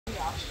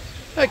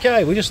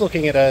Okay, we're just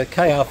looking at a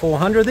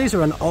KR400. These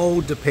are an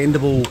old,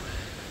 dependable,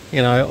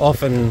 you know,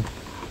 often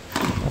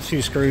a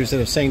few screws that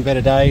have seen better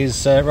days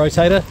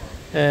rotator.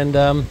 And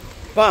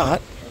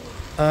but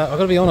I've got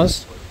to be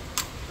honest,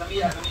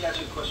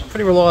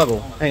 pretty reliable.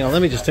 Hang on,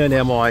 let me just turn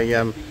down my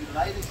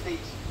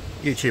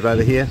YouTube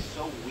over here.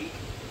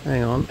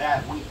 Hang on.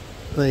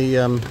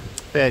 The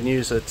bad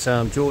news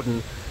that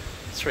Jordan,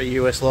 3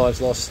 US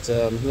lives lost,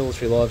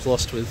 military lives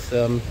lost with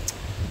the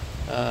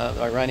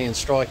Iranian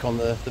strike on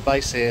the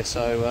base there,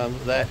 so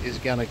that is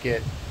going to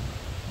get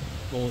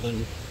more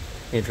than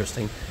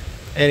interesting.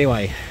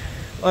 Anyway,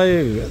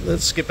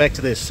 let's get back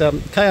to this.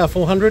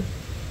 KR400,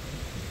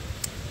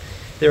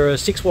 they're a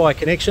 6-wire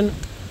connection,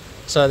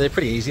 so they're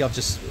pretty easy. I've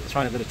just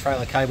thrown a bit of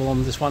trailer cable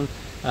on this one.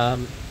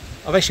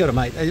 I've actually got a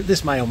mate,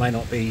 this may or may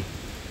not be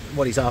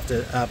what he's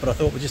after, but I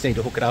thought we just need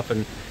to hook it up.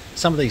 And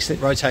some of these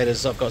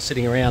rotators I've got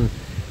sitting around,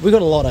 we've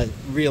got a lot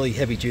of really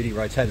heavy duty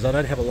rotators. I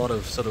don't have a lot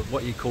of sort of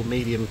what you call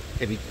medium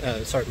duty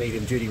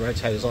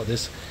rotators like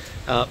this,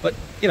 but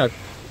you know,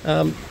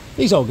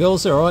 these old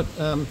girls, they're all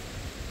right.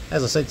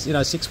 As I said, you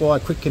know, 6-wire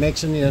quick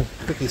connection, you know,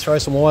 quickly throw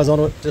some wires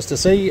onto it just to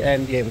see.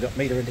 And yeah, we've got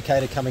meter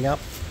indicator coming up,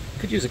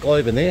 could use a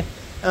globe in there,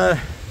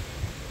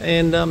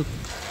 and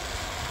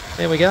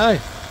there we go.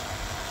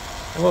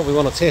 And what we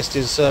want to test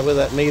is whether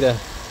that meter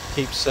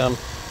keeps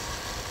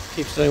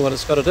doing what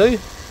it's got to do.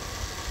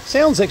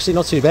 Sounds actually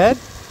not too bad.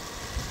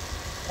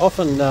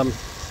 Often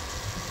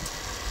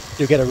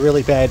you'll get a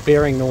really bad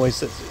bearing noise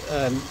that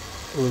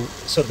will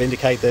sort of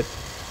indicate that,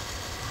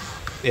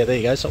 yeah, there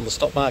you go, it's on the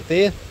stop mark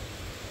there.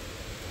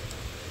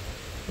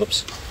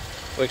 Whoops,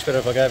 works better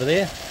if I go over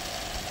there.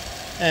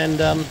 And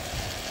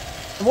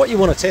what you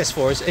want to test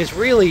for is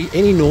really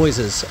any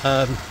noises.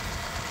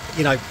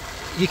 You know,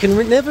 you can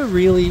never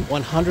really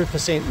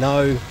 100%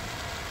 know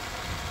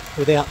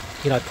without,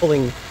 you know,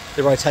 pulling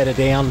the rotator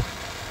down.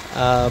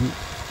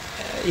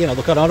 You know,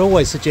 look, I'd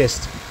always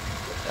suggest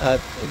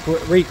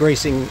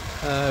re-greasing,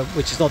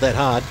 which is not that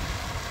hard,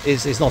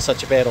 is not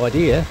such a bad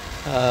idea,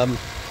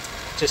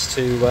 just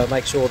to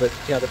make sure that,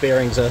 you know, the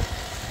bearings are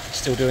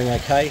still doing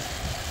okay.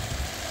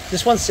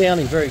 This one's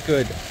sounding very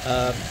good.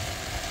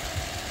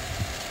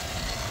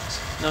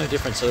 No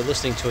difference to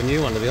listening to a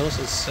new one, to be honest.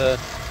 It's,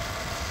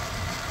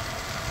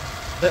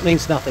 that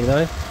means nothing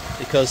though,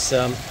 because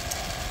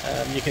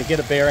you can get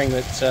a bearing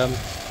that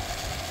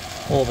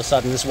all of a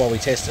sudden, this is why we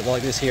test it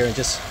like this here and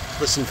just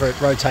listen for it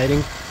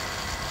rotating.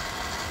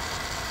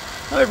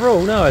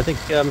 Overall, no, I think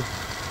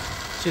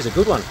she's a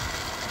good one.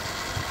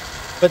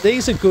 But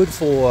these are good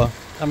for,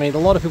 I mean, a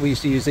lot of people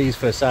used to use these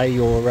for, say,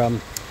 your, you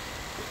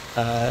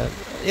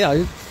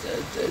know,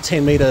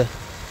 10 metre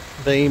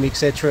beam,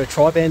 etc.,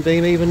 tri-band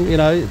beam even, you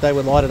know, they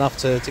were light enough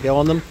to go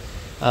on them.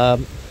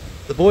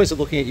 The boys are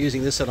looking at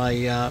using this on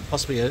a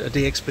possibly a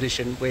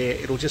D-Expedition where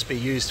it'll just be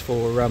used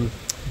for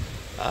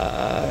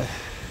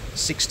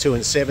 6.2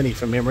 and 70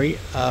 from memory.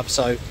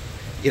 So,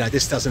 you know,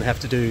 this doesn't have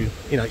to do,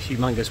 you know,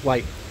 humongous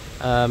weight.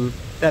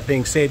 That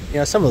being said, you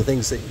know, some of the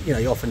things that, you know,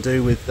 you often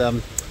do with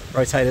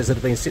rotators that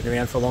have been sitting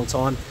around for a long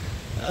time,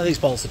 these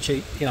bolts are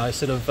cheap, you know,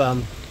 sort of,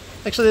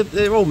 actually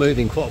they're all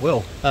moving quite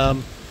well.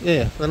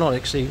 Yeah, they're not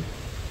actually,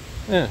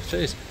 yeah,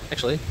 geez,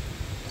 actually,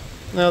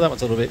 no, that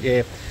one's a little bit,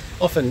 yeah.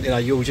 Often, you know,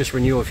 you'll just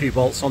renew a few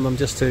bolts on them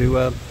just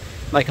to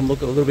make them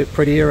look a little bit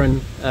prettier,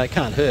 and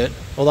can't hurt.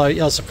 Although, you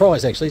know, I was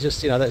surprised actually,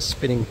 just, you know, that's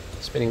spinning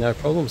no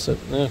problem. So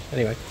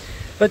anyway,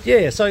 but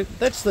yeah, so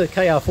that's the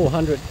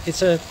KR400.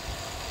 It's a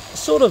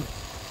sort of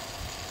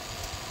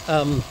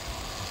a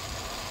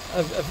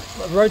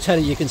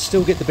rotator you can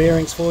still get the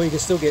bearings for. You can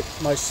still get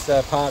most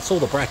parts. All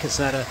the brackets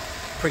and that are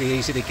pretty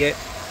easy to get.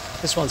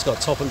 This one's got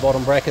top and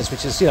bottom brackets,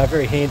 which is, you know,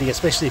 very handy,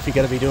 especially if you're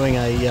going to be doing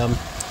a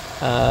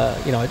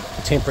you know,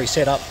 a temporary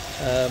setup.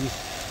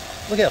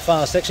 Look how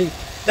fast, actually,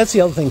 that's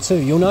the other thing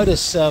too. You'll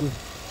notice that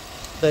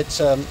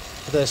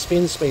the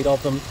spin speed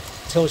of them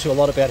tells you a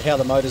lot about how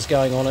the motor's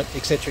going on it,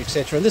 etc.,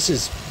 etc. And this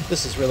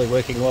is really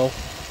working well.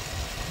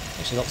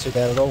 Actually, not too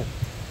bad at all.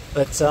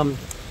 But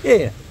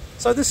yeah,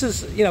 so this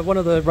is, you know, one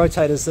of the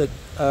rotators that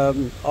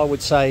I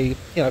would say,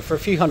 you know, for a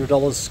few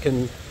 $100s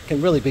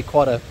can really be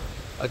quite a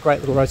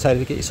great little rotator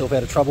to get yourself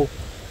out of trouble.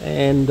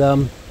 And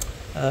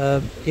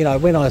you know,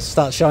 when I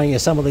start showing you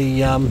some of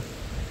the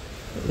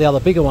other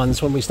bigger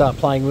ones, when we start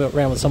playing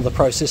around with some of the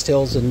Pro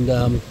Sistels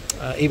and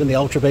even the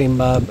Ultra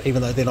Beam,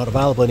 even though they're not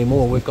available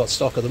anymore, we've got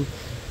stock of them.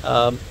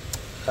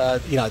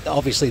 You know,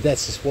 obviously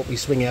that's just what we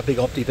swing our big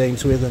opti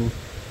beams with, and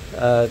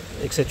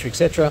etc.,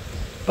 etc.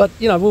 But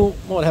you know, we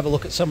might have a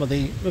look at some of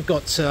the. We've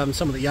got some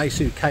of the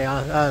Yaesu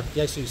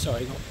Yaesu,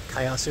 sorry, not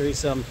KR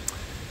series.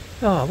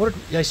 Oh, what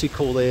did Yaesu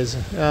call theirs?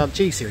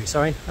 G series,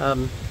 sorry.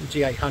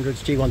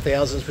 G800s,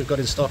 G1000s we've got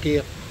in stock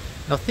here.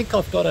 And I think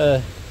I've got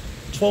a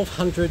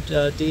 1200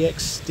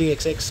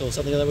 DXX or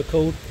something that they were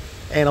called.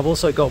 And I've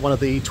also got one of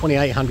the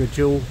 2800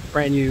 dual,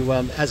 brand new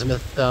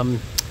azimuth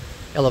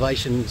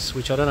elevations,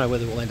 which I don't know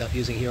whether we'll end up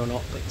using here or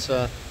not.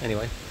 But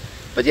anyway.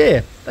 But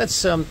yeah,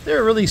 that's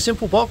they're a really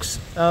simple box.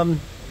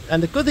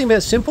 And the good thing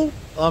about simple,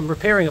 I'm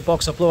repairing a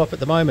box I blew up at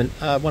the moment.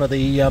 One of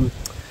the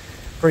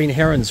Green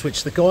Herons,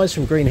 which the guys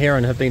from Green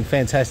Heron have been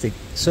fantastic.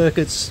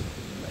 Circuits,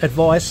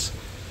 advice.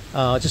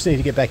 I just need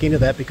to get back into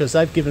that because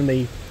they've given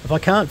me, if I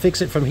can't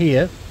fix it from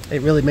here,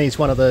 it really means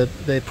one of the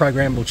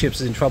programmable chips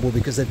is in trouble,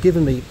 because they've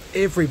given me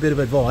every bit of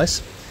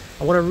advice.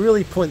 I want to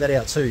really point that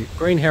out too.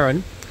 Green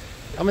Heron,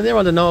 I mean, they're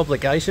under no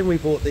obligation. We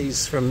bought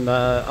these from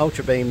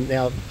Ultra Beam.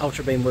 Now,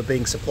 Ultra Beam were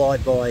being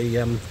supplied by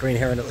Green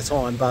Heron at the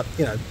time, but,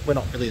 you know, we're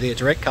not really their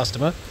direct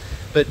customer.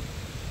 But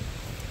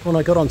when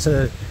I got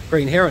onto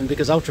Green Heron,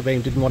 because Ultra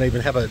Beam didn't want to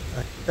even have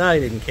they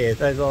didn't care.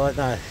 They were like,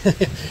 no,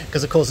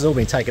 because of course it's all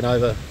been taken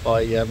over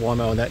by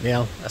Wimo and that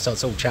now, so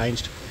it's all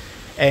changed.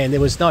 And there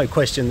was no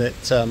question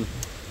that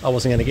I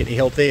wasn't going to get any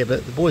help there,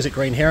 but the boys at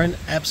Green Heron,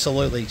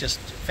 absolutely just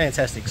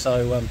fantastic.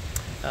 So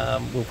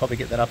we'll probably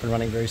get that up and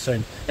running very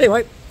soon.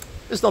 Anyway,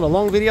 this is not a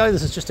long video.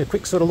 This is just a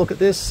quick sort of look at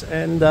this,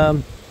 and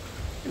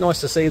nice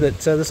to see that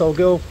this old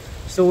girl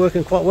is still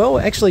working quite well.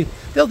 Actually,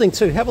 the other thing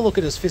too, have a look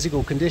at its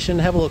physical condition.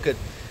 Have a look at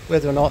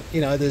whether or not,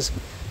 you know,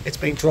 it's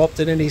been dropped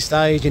at any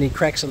stage, any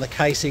cracks in the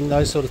casing,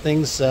 those sort of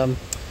things. You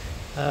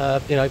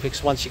know,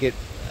 because once you get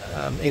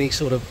any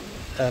sort of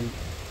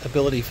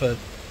ability for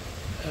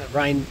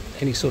rain,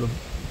 any sort of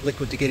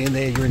liquid to get in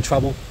there, you're in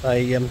trouble.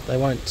 They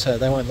won't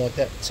like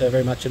that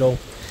very much at all.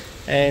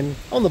 And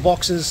on the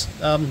boxes,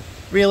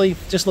 really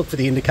just look for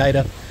the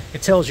indicator.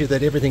 It tells you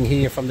that everything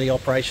here from the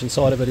operation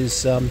side of it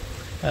is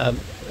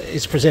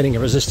presenting a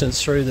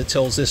resistance through that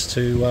tells this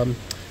to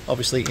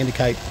obviously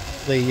indicate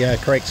the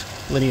correct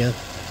linear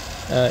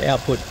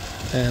output.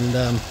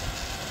 And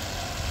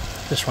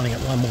just running it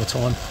one more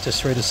time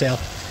just through to south.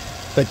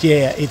 But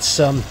yeah, it's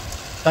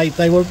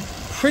they were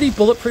pretty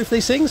bulletproof,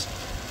 these things,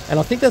 and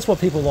I think that's what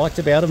people liked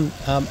about them.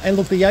 And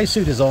look, the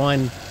Yaesu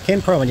design,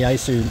 Kenpro and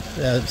Yaesu,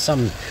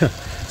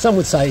 some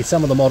would say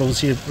some of the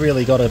models you've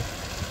really got to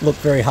look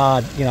very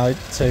hard, you know,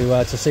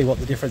 to see what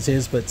the difference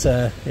is. But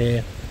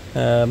yeah,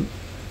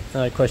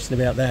 no question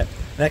about that.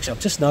 And actually, I'm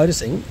just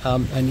noticing,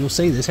 and you'll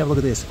see this. Have a look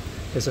at this.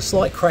 There's a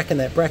slight crack in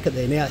that bracket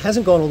there. Now, it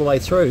hasn't gone all the way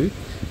through,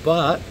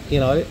 but you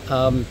know,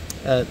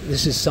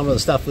 this is some of the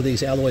stuff with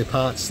these alloy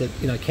parts that,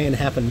 you know, can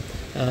happen.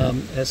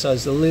 So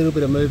there's a little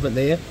bit of movement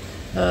there.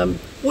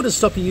 Would it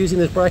stop you using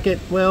this bracket?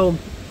 Well,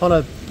 on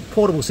a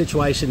portable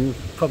situation,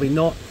 probably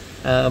not.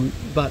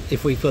 But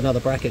if we put another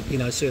bracket, you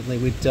know, certainly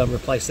we'd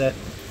replace that.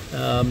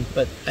 And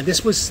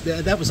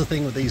that was the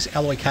thing with these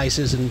alloy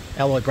cases and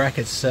alloy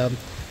brackets.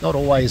 Not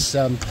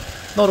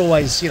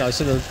always, you know,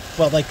 sort of.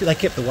 Well, they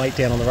kept the weight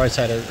down on the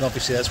rotator, and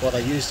obviously that's why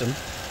they used them.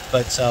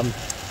 But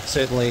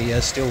certainly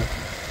still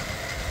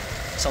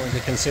something to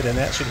consider. And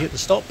that should hit the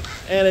stop,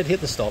 and it hit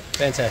the stop.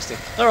 Fantastic.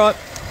 All right.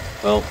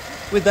 Well,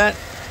 with that,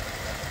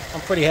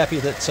 I'm pretty happy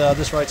that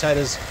this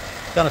rotator's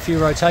done a few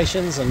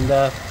rotations, and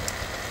I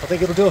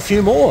think it'll do a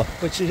few more,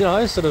 which is, you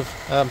know, sort of.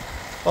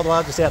 By the way,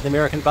 I'm just out in the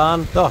American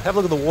barn. Oh, have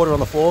a look at the water on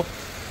the floor.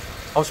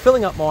 I was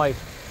filling up one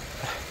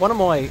of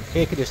my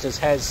air conditioners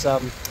has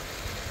a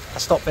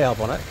stop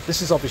valve on it.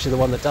 This is obviously the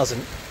one that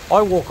doesn't.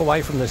 I walk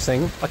away from this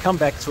thing. I come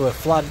back to a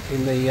flood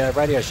in the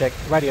radio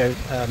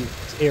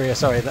area,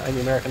 sorry, in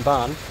the American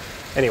barn.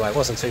 Anyway, it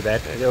wasn't too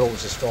bad. It all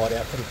just dried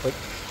out pretty quick.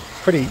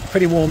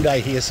 Pretty warm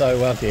day here, so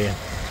yeah.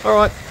 All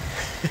right.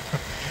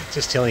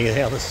 Just telling you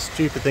how the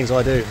stupid things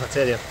I do, I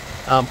tell you.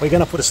 We're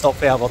going to put a stop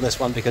valve on this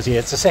one because, yeah,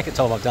 it's the second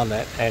time I've done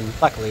that, and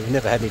luckily we've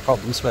never had any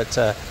problems.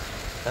 But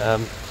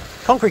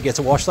concrete gets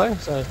a wash though,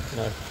 so you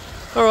know.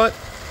 All right,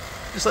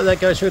 just let that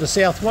go through to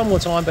south one more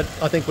time, but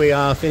I think we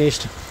are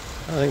finished.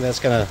 I think that's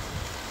going to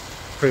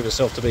prove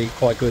itself to be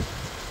quite good,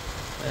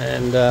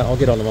 and I'll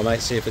get on to my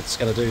mate, see if it's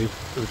going to do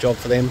the job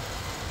for them.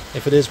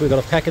 If it is, we've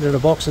got to pack it in a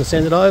box and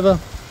send it over.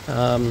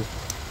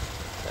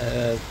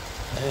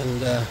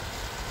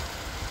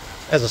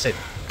 As I said,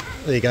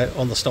 there you go,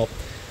 on the stop.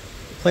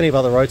 Plenty of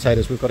other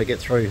rotators we've got to get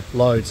through,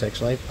 loads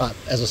actually, but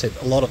as I said,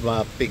 a lot of them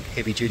are big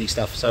heavy duty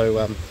stuff,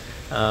 so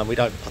we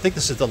don't. I think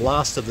this is the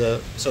last of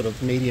the sort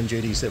of medium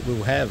duties that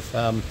we'll have.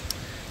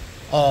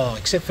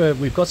 Except for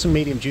we've got some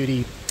medium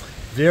duty,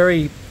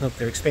 look,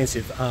 they're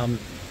expensive.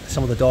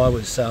 Some of the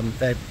Daiwas,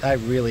 they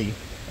really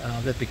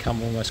they've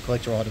become almost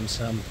collector items.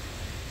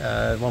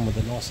 One with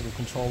a nice little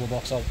controller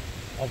box. I'll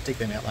dig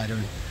them out later.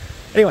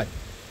 Anyway,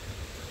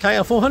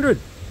 KR400,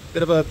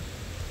 bit of a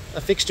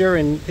fixture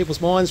in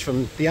people's minds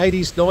from the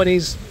 80s,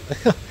 90s.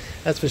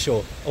 That's for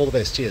sure. All the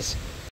best. Cheers.